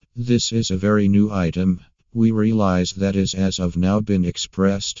This is a very new item. We realize that is as of now been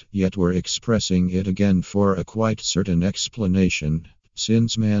expressed, yet we're expressing it again for a quite certain explanation.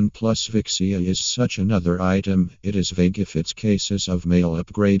 Since Manplus Vixea is such another item, it is vague if its cases of male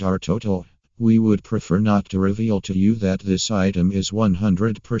upgrade are total. We would prefer not to reveal to you that this item is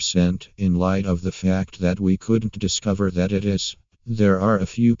 100% in light of the fact that we couldn't discover that it is. There are a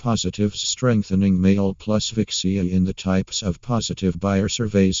few positives strengthening male plus Vixea in the types of positive buyer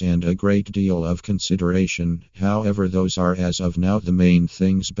surveys and a great deal of consideration. However, those are as of now the main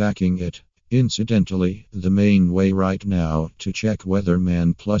things backing it. Incidentally, the main way right now to check whether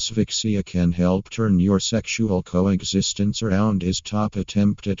Manplus Vixea can help turn your sexual coexistence around is top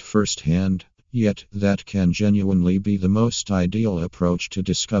attempt at first hand. Yet, that can genuinely be the most ideal approach to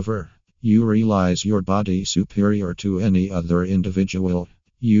discover. You realize your body superior to any other individual.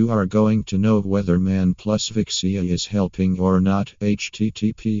 You are going to know whether Manplus Vixea is helping or not.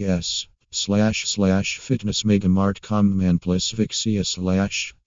 https://fitnessmegamart.com Manplus Vixea /